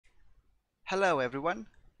Hello everyone,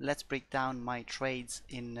 let's break down my trades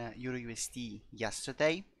in EURUSD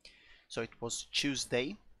yesterday. So it was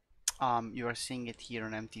Tuesday. You are seeing it here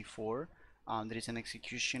on MT4. There is an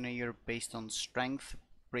execution here based on strength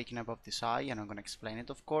breaking above this high, and I'm going to explain it,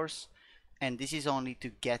 of course. And this is only to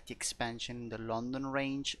get the expansion in the London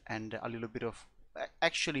range, and a little bit of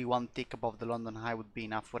actually one tick above the London high would be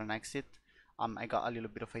enough for an exit. I got a little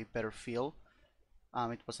bit of a better feel.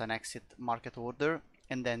 It was an exit market order,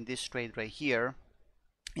 and then this trade right here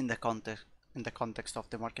in the context of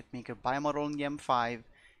the market maker buy model on the M5,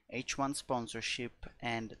 H1 sponsorship,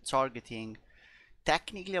 and targeting.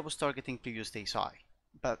 Technically I was targeting previous day's high,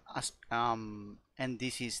 but and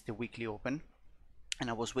this is the weekly open, and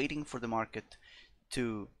I was waiting for the market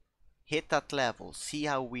to hit that level, see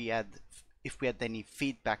how we had, if we had any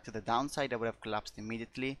feedback to the downside. I would have collapsed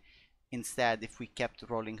immediately. Instead, if we kept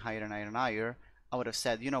rolling higher and higher and higher, I would have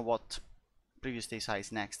said, you know what, previous day's high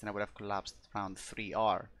is next, and I would have collapsed around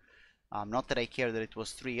 3R. Not that I care that it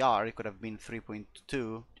was 3R, it could have been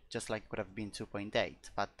 3.2, just like it could have been 2.8,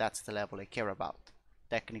 but that's the level I care about.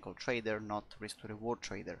 Technical trader, not risk to reward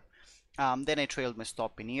trader. Then I trailed my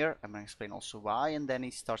stop in here. I'm going to explain also why, and then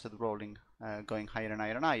it started rolling, going higher and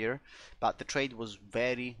higher and higher, but the trade was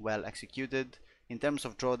very well executed. In terms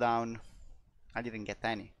of drawdown, I didn't get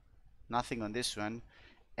any. Nothing on this one,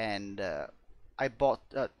 and I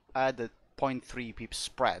had a 0.3 pips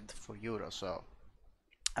spread for euro, so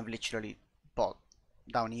I've literally bought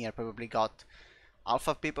down here, probably got half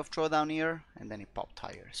a pip of drawdown here, and then it popped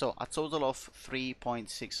higher. So a total of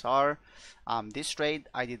 3.6R. This trade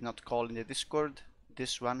I did not call in the Discord.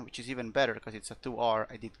 This one, which is even better because it's a 2R,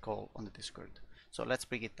 I did call on the Discord. So let's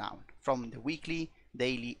break it down from the weekly,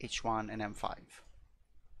 daily, H1 and M5.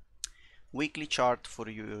 Weekly chart for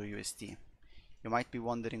EURUSD. You might be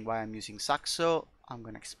wondering why I'm using Saxo. I'm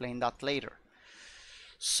going to explain that later.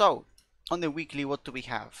 So on the weekly, what do we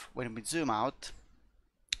have? When we zoom out,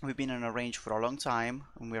 we've been in a range for a long time,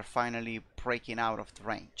 and we are finally breaking out of the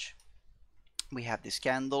range. We have this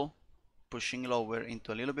candle pushing lower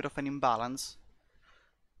into a little bit of an imbalance,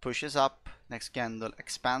 pushes up, next candle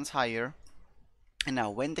expands higher, and now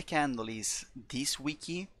when the candle is this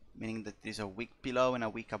wicky, meaning that there's a wick below and a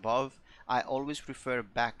wick above, I always refer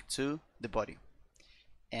back to the body,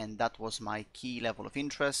 and that was my key level of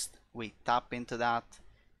interest. We tap into that,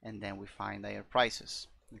 and then we find higher prices.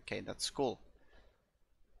 Okay, that's cool.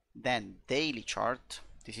 Then daily chart,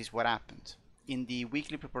 this is what happened. In the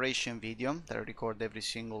weekly preparation video that I record every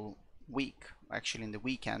single week, actually in the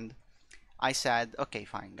weekend, I said, okay,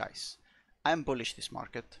 fine guys, I'm bullish this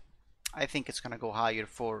market. I think it's gonna go higher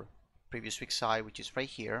for previous week's high, which is right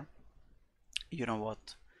here. You know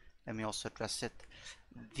what? Let me also address it.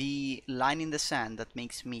 The line in the sand that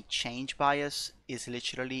makes me change bias is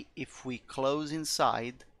literally if we close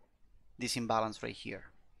inside this imbalance right here.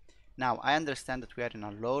 Now I understand that we are in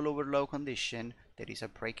a lower low condition, there is a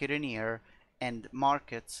break in here, and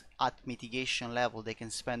markets at mitigation level, they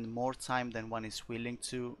can spend more time than one is willing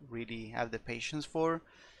to really have the patience for.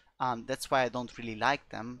 That's why I don't really like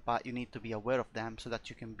them, but you need to be aware of them so that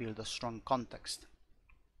you can build a strong context.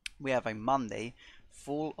 We have a Monday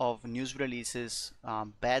full of news releases,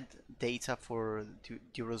 bad data for the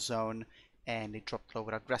Eurozone, and it dropped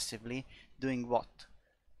lower aggressively, doing what?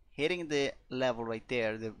 Hitting the level right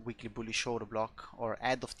there, the weekly bullish order block, or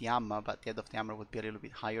head of the hammer, but the head of the hammer would be a little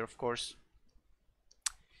bit higher, of course.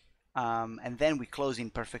 And then we close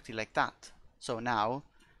in perfectly like that. So now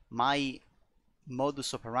my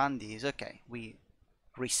modus operandi is, okay, we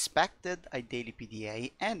respected a daily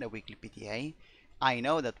PDA and a weekly PDA. I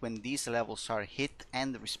know that when these levels are hit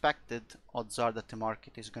and respected, odds are that the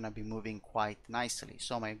market is going to be moving quite nicely.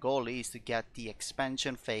 So my goal is to get the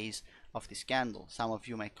expansion phase of this candle. Some of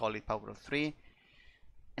you might call it power of 3,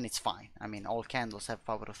 and it's fine. I mean, all candles have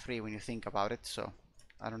power of 3 when you think about it, so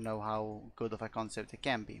I don't know how good of a concept it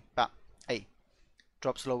can be. But hey,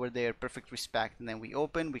 drops lower there, perfect respect, and then we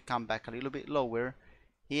open, we come back a little bit lower,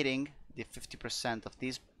 hitting the 50% of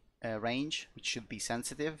this range, which should be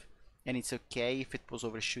sensitive. And it's okay if it was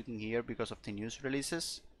overshooting here because of the news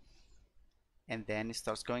releases, and then it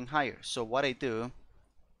starts going higher. So what I do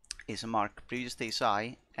is mark previous day's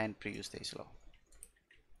high and previous day's low.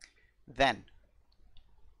 Then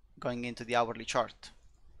going into the hourly chart,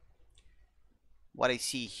 what I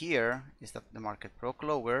see here is that the market broke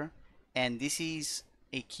lower, and this is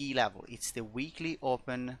a key level. It's the weekly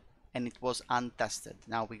open, and it was untested.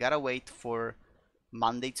 Now we gotta wait for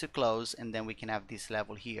Monday to close, and then we can have this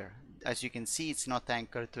level here. As you can see, it's not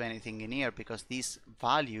anchored to anything in here because this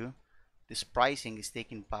value, this pricing is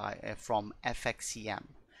taken by from FXCM.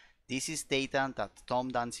 This is data that Tom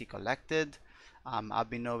Dancy collected. I've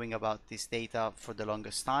been knowing about this data for the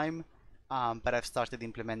longest time, but I've started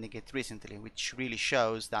implementing it recently, which really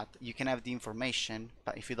shows that you can have the information,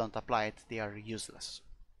 but if you don't apply it, they are useless.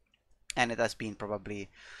 And it has been probably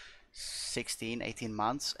 16, 18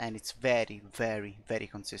 months, and it's very, very, very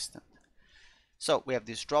consistent. So we have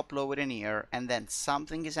this drop lower in here, and then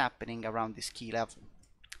something is happening around this key level.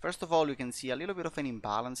 First of all, you can see a little bit of an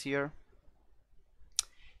imbalance here.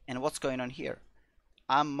 And what's going on here?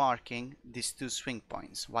 I'm marking these two swing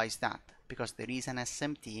points. Why is that? Because there is an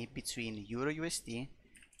SMT between EURUSD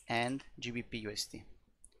and GBP USD.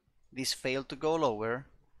 This failed to go lower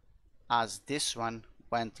as this one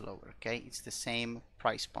went lower, okay? It's the same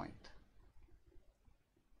price point.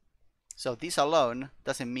 So this alone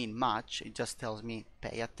doesn't mean much, it just tells me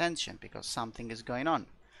pay attention because something is going on.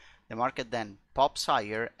 The market then pops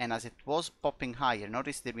higher, and as it was popping higher,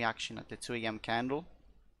 notice the reaction at the 2 AM candle.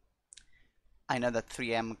 I know that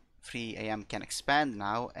 3 AM can expand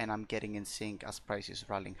now, and I'm getting in sync as price is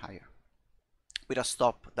rallying higher. With a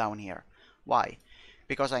stop down here. Why?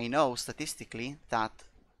 Because I know statistically that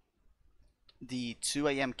the 2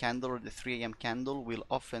 AM candle or the 3 AM candle will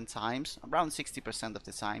oftentimes, around 60% of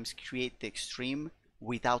the times, create the extreme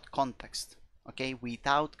without context. Okay,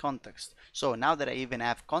 without context. So now that I even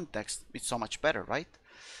have context, it's so much better, right?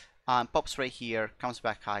 Pops right here, comes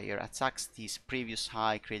back higher, attacks this previous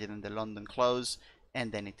high created in the London close,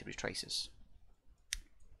 and then it retraces.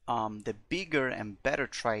 The bigger and better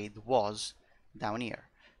trade was down here.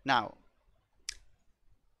 Now,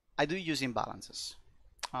 I do use imbalances.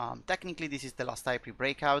 Technically, this is the last high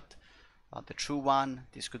pre-breakout, the true one.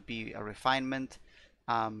 This could be a refinement.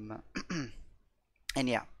 And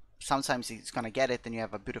yeah, sometimes it's gonna get it and you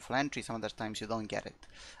have a beautiful entry, some other times you don't get it.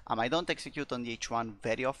 I don't execute on the H1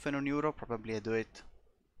 very often on Euro, probably I do it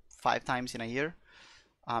 5 times in a year.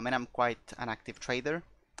 And I'm quite an active trader.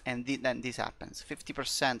 And then this happens.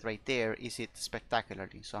 50% right there is it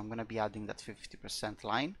spectacularly. So I'm gonna be adding that 50%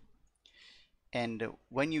 line. And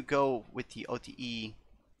when you go with the OTE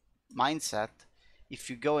mindset, if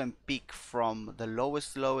you go and pick from the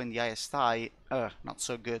lowest low in the ISI, not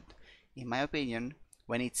so good. In my opinion,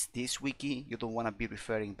 when it's this wiki, you don't want to be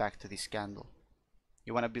referring back to this candle.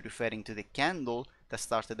 You want to be referring to the candle that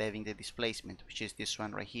started having the displacement, which is this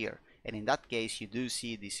one right here. And in that case, you do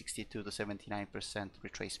see the 62 to 79%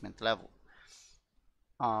 retracement level.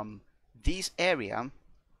 This area,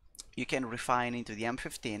 you can refine into the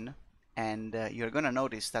M15, and you're going to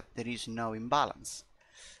notice that there is no imbalance.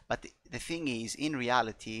 But the thing is, in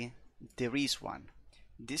reality, there is one.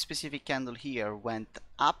 This specific candle here went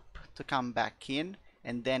up to come back in,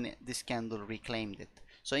 and then this candle reclaimed it.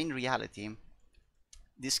 So in reality,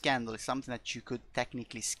 this candle is something that you could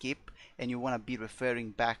technically skip, and you want to be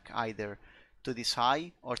referring back either to this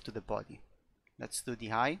high or to the body. Let's do the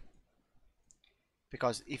high.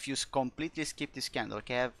 Because if you completely skip this candle,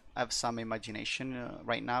 okay, I have some imagination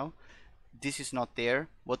right now. This is not there.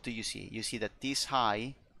 What do you see? You see that this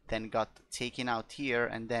high then got taken out here,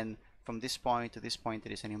 and then from this point to this point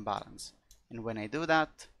there is an imbalance. And when I do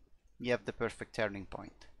that, you have the perfect turning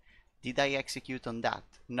point. Did I execute on that?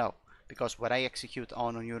 No, because what I execute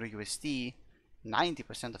on EURUSD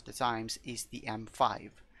 90% of the times is the M5.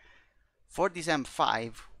 For this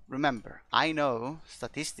M5, remember, I know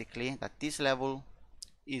statistically that this level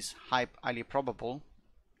is highly probable,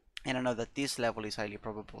 and I know that this level is highly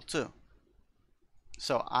probable too.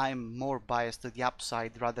 So I'm more biased to the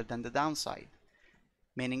upside rather than the downside.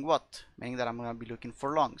 Meaning what? Meaning that I'm going to be looking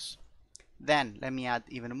for longs. Then let me add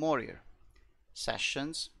even more here.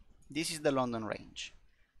 Sessions. This is the London range.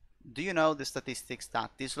 Do you know the statistics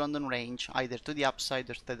that this London range, either to the upside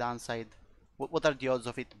or to the downside, what are the odds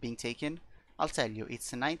of it being taken? I'll tell you,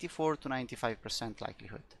 it's 94 to 95%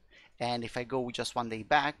 likelihood. And if I go just one day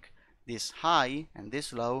back, this high and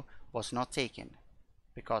this low was not taken,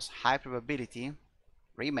 because high probability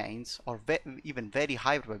remains, or even very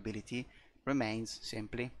high probability remains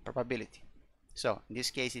simply probability. So in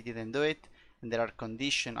this case it didn't do it, and there are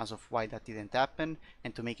conditions as of why that didn't happen.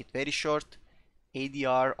 And to make it very short,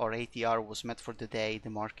 ADR or ATR was met for the day. The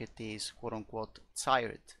market is quote unquote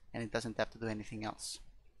tired, and it doesn't have to do anything else,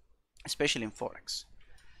 especially in Forex.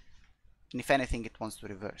 And if anything, it wants to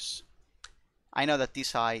reverse. I know that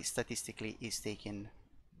this high statistically is taken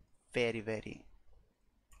very,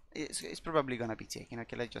 it's probably gonna be taken.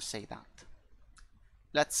 Okay, let's just say that.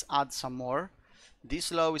 Let's add some more.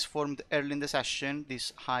 This low is formed early in the session.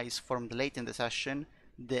 This high is formed late in the session.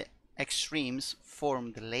 The extremes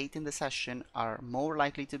formed late in the session are more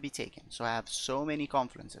likely to be taken. So I have so many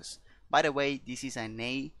confluences. By the way, this is an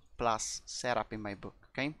A+ setup in my book.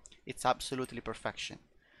 Okay, it's absolutely perfection.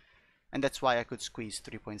 and that's why I could squeeze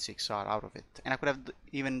 3.6R out of it. And I could have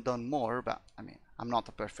even done more, but I mean, I'm not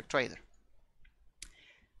a perfect trader.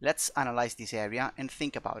 Let's analyze this area and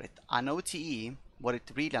think about it. An OTE, what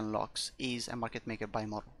it really unlocks is a market maker buy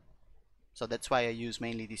model. So that's why I use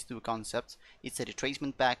mainly these two concepts. It's a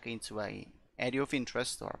retracement back into a area of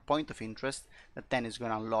interest or a point of interest that then is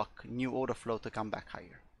going to unlock new order flow to come back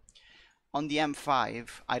higher. On the M5,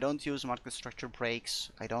 I don't use market structure breaks.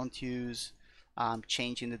 I don't use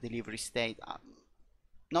change in the delivery state.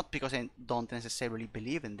 Not because I don't necessarily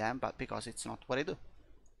believe in them, but because it's not what I do.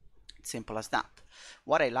 It's simple as that.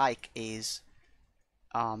 What I like is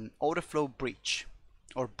order flow breach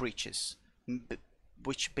or breaches,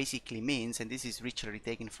 which basically means, and this is richly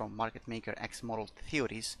taken from market maker X model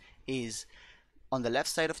theories, is on the left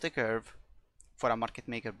side of the curve for a market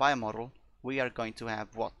maker buy model, we are going to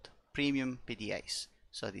have what? Premium PDAs.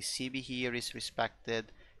 So this CB here is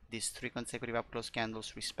respected, these 3 consecutive up close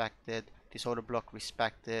candles respected, this order block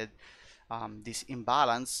respected, this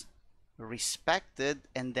imbalance respected,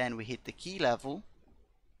 and then we hit the key level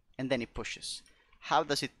and then it pushes. How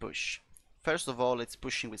does it push? First of all, it's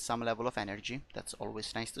pushing with some level of energy. That's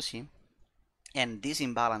always nice to see. And this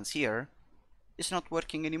imbalance here is not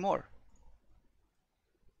working anymore.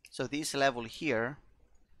 So this level here,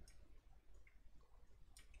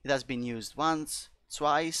 it has been used once,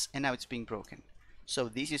 twice, and now it's being broken. So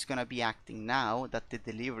this is going to be acting now that the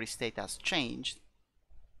delivery state has changed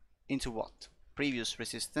into what? Previous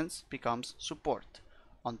resistance becomes support.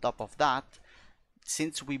 On top of that,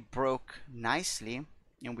 since we broke nicely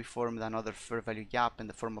and we formed another fair value gap in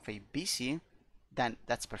the form of a BC, then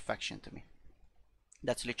that's perfection to me.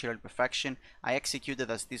 That's literally perfection. I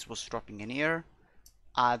executed as this was dropping in here,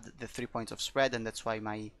 add the 3 points of spread, and that's why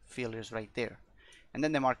my failure is right there. And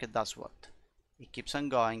then the market does what? It keeps on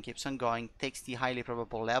going, takes the highly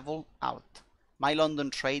probable level out. My London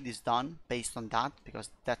trade is done based on that, because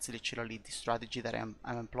that's literally the strategy that I'm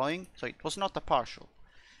employing. So it was not a partial.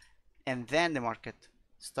 And then the market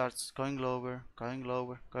starts going lower, going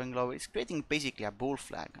lower, going lower. It's creating basically a bull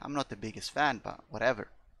flag. I'm not the biggest fan, but whatever.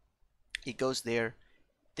 It goes there,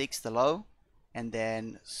 takes the low, and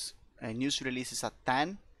then news releases at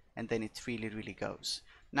 10, and then it really goes.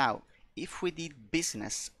 Now, if we did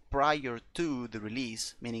business prior to the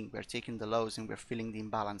release, meaning we're taking the lows and we're filling the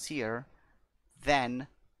imbalance here, then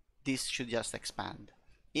this should just expand.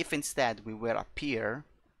 If instead we were up here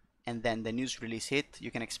and then the news release hit,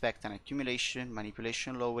 you can expect an accumulation,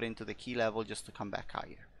 manipulation lower into the key level just to come back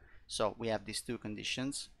higher. So we have these two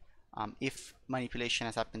conditions. If manipulation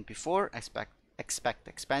has happened before, expect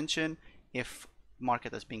expansion. If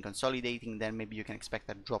market has been consolidating, then maybe you can expect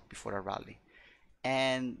a drop before a rally.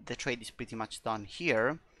 And the trade is pretty much done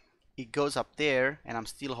here. It goes up there and I'm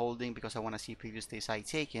still holding because I want to see previous day's high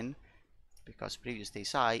taken, because previous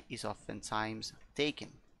day's high is oftentimes taken.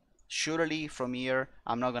 Surely from here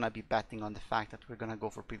I'm not gonna be betting on the fact that we're gonna go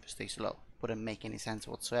for previous day's low. Wouldn't make any sense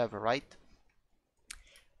whatsoever, right?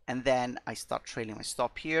 And then I start trailing my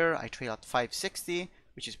stop here. I trail at 560,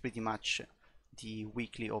 which is pretty much the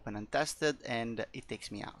weekly open and tested, and it takes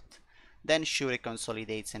me out. Then sure, it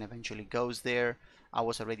consolidates and eventually goes there. I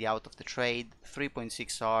was already out of the trade.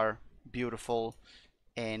 3.6R, beautiful.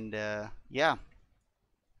 And yeah,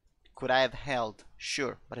 could I have held?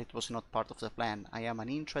 Sure, but it was not part of the plan. I am an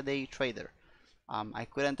intraday trader. I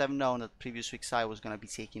couldn't have known that previous week's high was going to be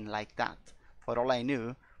taken like that. For all I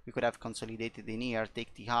knew, we could have consolidated in here,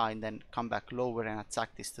 take the high, and then come back lower and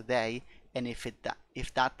attack this today. And if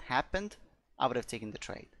that happened, I would have taken the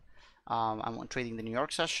trade. I'm trading the New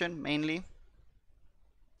York session mainly.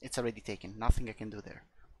 It's already taken. Nothing I can do there.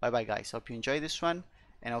 Bye bye guys. Hope you enjoyed this one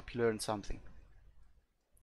and hope you learned something.